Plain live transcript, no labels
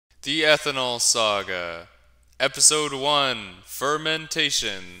The Ethanol Saga, Episode 1,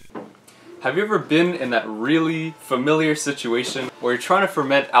 Fermentation. Have you ever been in that really familiar situation where you're trying to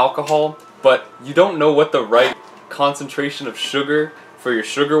ferment alcohol, but you don't know what the right concentration of sugar for your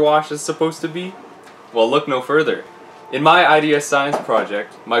sugar wash is supposed to be? Well, look no further. In my IDS Science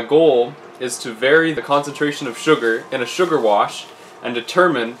project, my goal is to vary the concentration of sugar in a sugar wash and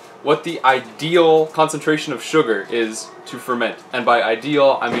determine what the ideal concentration of sugar is to ferment. And by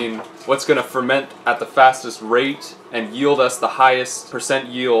ideal, I mean what's going to ferment at the fastest rate and yield us the highest percent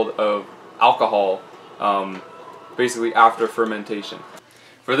yield of alcohol, basically after fermentation.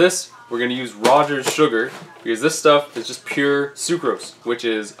 For this, we're going to use Rogers sugar because this stuff is just pure sucrose, which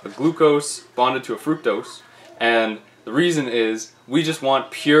is a glucose bonded to a fructose. And the reason is we just want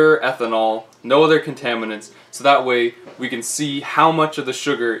pure ethanol, no other contaminants, so that way we can see how much of the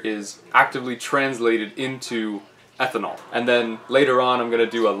sugar is actively translated into ethanol. And then later on I'm going to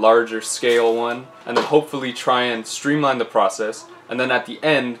do a larger scale one, and then hopefully try and streamline the process, and then at the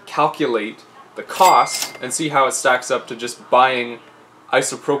end calculate the cost and see how it stacks up to just buying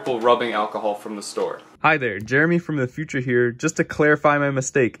isopropyl rubbing alcohol from the store. Hi there, Jeremy from the future here. Just to clarify my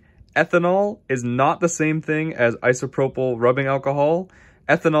mistake, ethanol is not the same thing as isopropyl rubbing alcohol.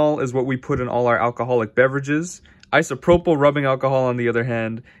 Ethanol is what we put in all our alcoholic beverages. Isopropyl rubbing alcohol, on the other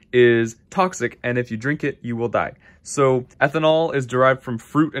hand, is toxic, and if you drink it, you will die. So ethanol is derived from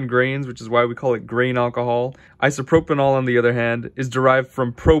fruit and grains, which is why we call it grain alcohol. Isopropanol, on the other hand, is derived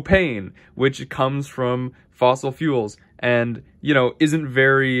from propane, which comes from fossil fuels and, you know, isn't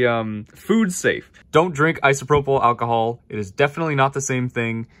very food safe. Don't drink isopropyl alcohol. It is definitely not the same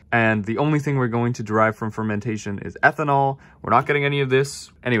thing, and the only thing we're going to derive from fermentation is ethanol. We're not getting any of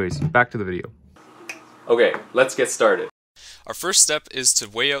this. Anyways, back to the video. Okay, let's get started. Our first step is to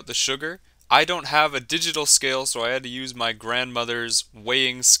weigh out the sugar. I don't have a digital scale, so I had to use my grandmother's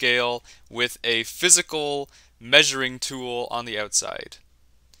weighing scale with a physical measuring tool on the outside.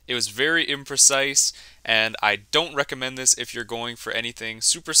 It was very imprecise, and I don't recommend this if you're going for anything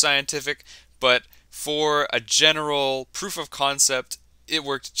super scientific, but for a general proof of concept, it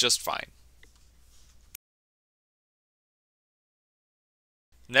worked just fine.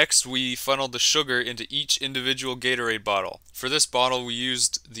 Next, we funneled the sugar into each individual Gatorade bottle. For this bottle, we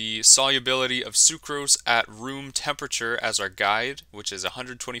used the solubility of sucrose at room temperature as our guide, which is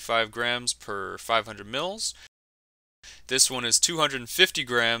 125 grams per 500 mils. This one is 250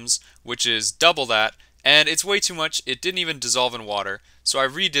 grams, which is double that, and it's way too much. It didn't even dissolve in water, so I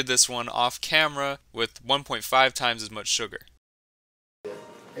redid this one off camera with 1.5 times as much sugar.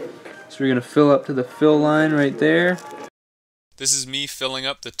 So we're gonna fill up to the fill line right there. This is me filling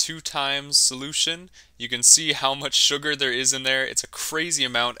up the 2 times solution. You can see how much sugar there is in there. It's a crazy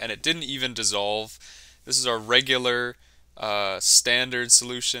amount, and it didn't even dissolve. This is our regular standard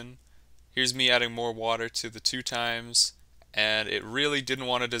solution. Here's me adding more water to the 2 times, and it really didn't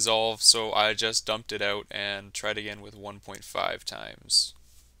want to dissolve, so I just dumped it out and tried again with 1.5 times.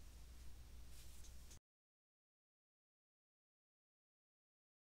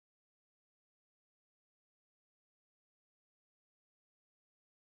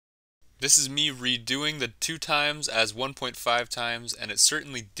 This is me redoing the 2 times as 1.5 times, and it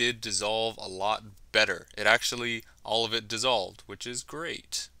certainly did dissolve a lot better. It actually, all of it dissolved, which is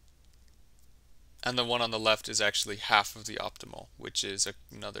great. And the one on the left is actually half of the optimal, which is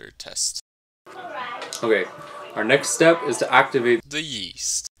another test. Okay, our next step is to activate the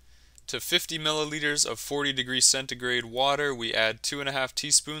yeast. To 50 milliliters of 40 degrees centigrade water, we add 2.5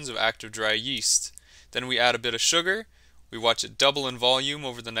 teaspoons of active dry yeast. Then we add a bit of sugar. We watch it double in volume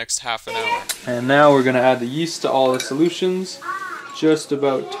over the next half an hour. And now we're going to add the yeast to all the solutions, just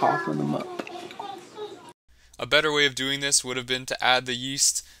about topping them up. A better way of doing this would have been to add the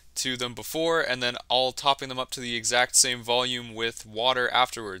yeast to them before and then all topping them up to the exact same volume with water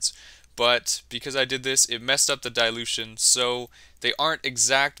afterwards. But because I did this, it messed up the dilution, so they aren't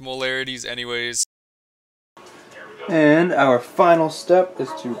exact molarities anyways. And our final step is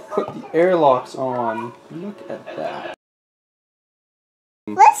to put the airlocks on. Look at that.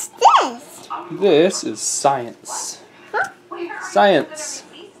 What's this? This is science. Huh? Science.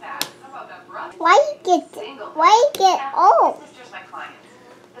 Why you get old?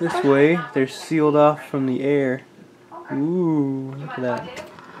 This way, they're sealed off from the air. Ooh, look at that.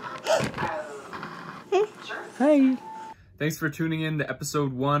 Hi. Thanks for tuning in to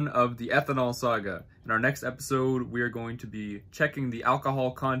episode 1 of the Ethanol Saga. In our next episode, we are going to be checking the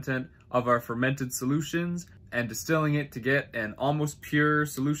alcohol content of our fermented solutions and distilling it to get an almost pure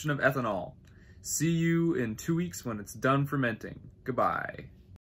solution of ethanol. See you in 2 weeks when it's done fermenting. Goodbye.